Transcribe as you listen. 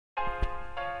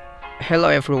Hello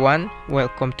everyone,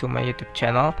 welcome to my YouTube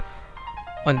channel.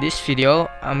 On this video,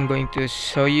 I'm going to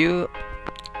show you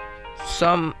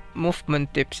some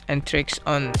movement tips and tricks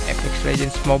on Apex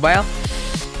Legends Mobile.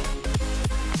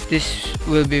 This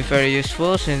will be very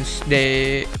useful since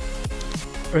they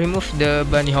remove the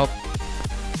bunny hop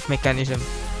mechanism.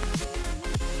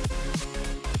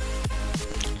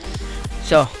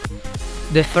 So,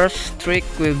 the first trick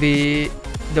will be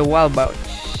the wall bounce.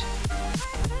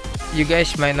 You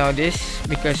guys might know this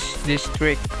because this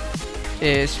trick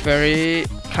is very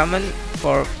common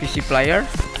for PC player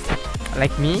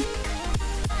like me.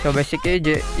 So basically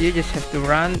you just have to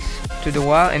run to the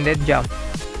wall and then jump.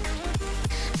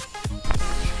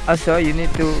 Also you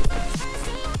need to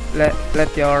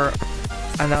let your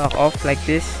analog off like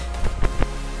this.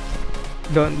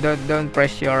 Don't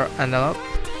press your analog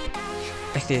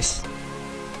like this.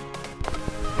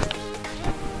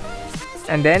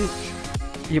 And then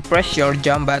you press your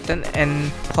jump button and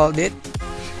hold it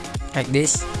like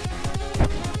this.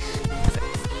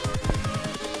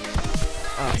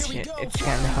 Oh shit, it's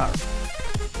kinda hard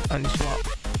on this wall.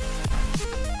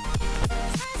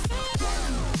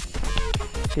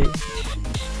 See?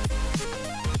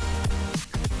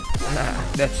 Nah,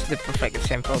 that's the perfect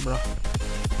example, bro.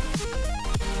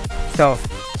 So,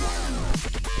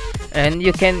 and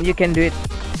you can do it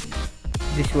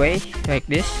this way, like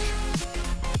this.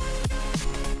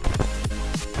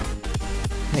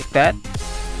 Like that.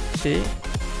 See,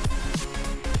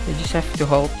 you just have to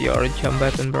hold your jump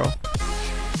button, bro.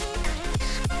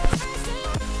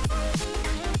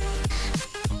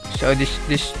 So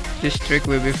this trick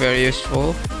will be very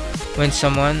useful when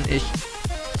someone is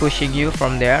pushing you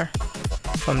from there,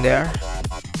 and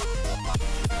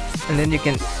then you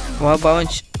can wall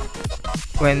bounce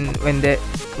when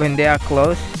they are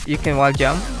close. You can wall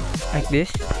jump like this.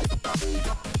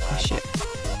 Oh shit.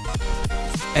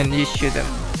 And you shoot them.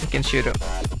 You can shoot them.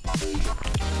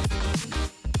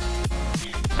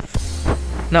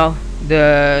 Now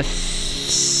the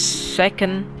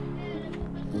second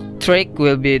trick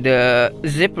will be the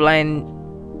zipline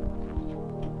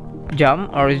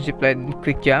jump or zipline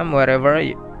quick jump, whatever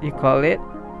you call it.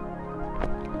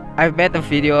 I've made a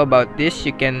video about this.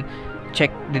 You can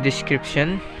check the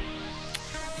description.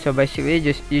 So basically,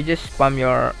 you just spam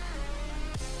your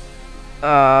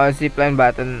zipline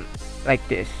button like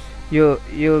this.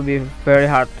 You'll be very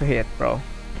hard to hit, bro.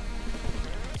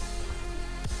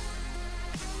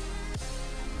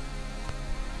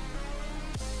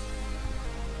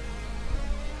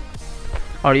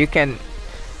 Or you can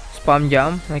spam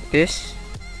jump like this.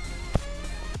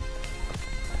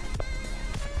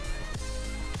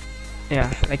 Yeah,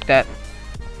 like that.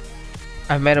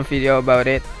 I've made a video about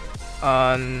it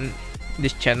on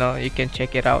this channel. You can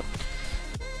check it out.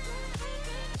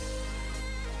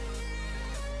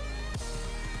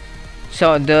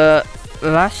 So the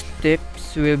last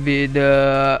tips will be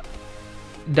the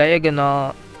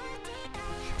diagonal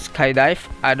skydive.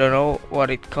 I don't know what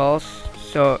it calls.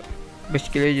 So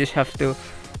basically you just have to,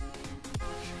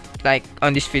 like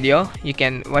on this video, you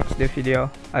can watch the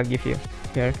video I'll give you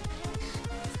here.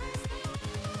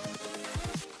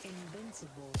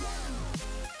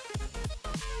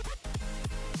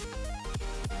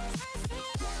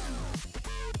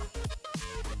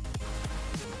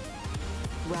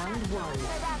 Round 1,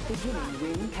 beginning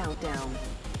ring countdown.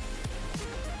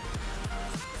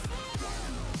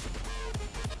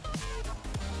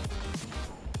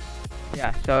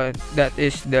 Yeah, so that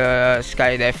is the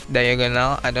skydive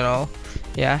diagonal. I don't know.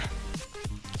 Yeah,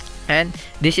 and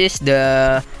this is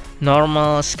the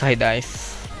normal skydive,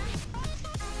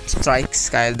 strike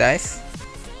skydive.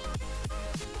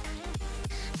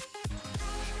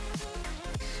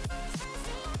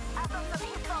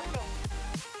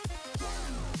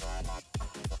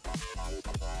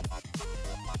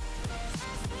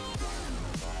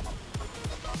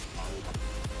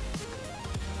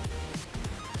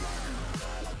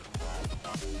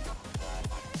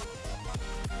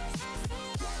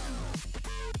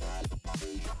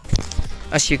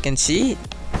 As you can see,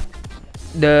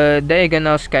 the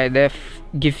diagonal skydive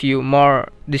gives you more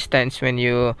distance when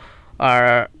you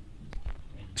are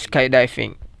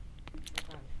skydiving.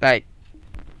 Like,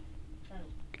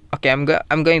 okay,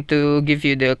 I'm going to give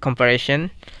you the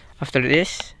comparison after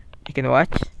this. You can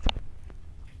watch.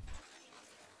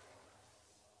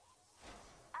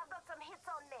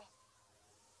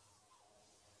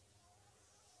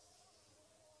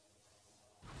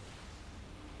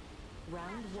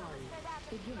 Round 1,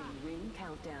 beginning ring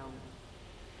countdown.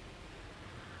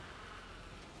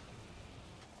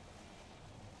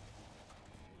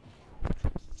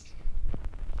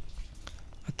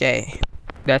 Okay,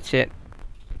 that's it.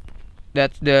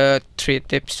 that's the 3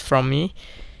 tips from me.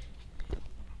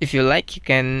 If you like, you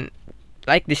can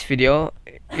like this video.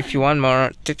 If you want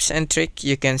more tips and tricks,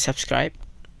 you can subscribe.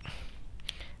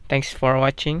 Thanks for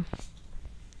watching.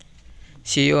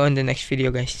 See you on the next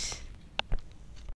video, guys.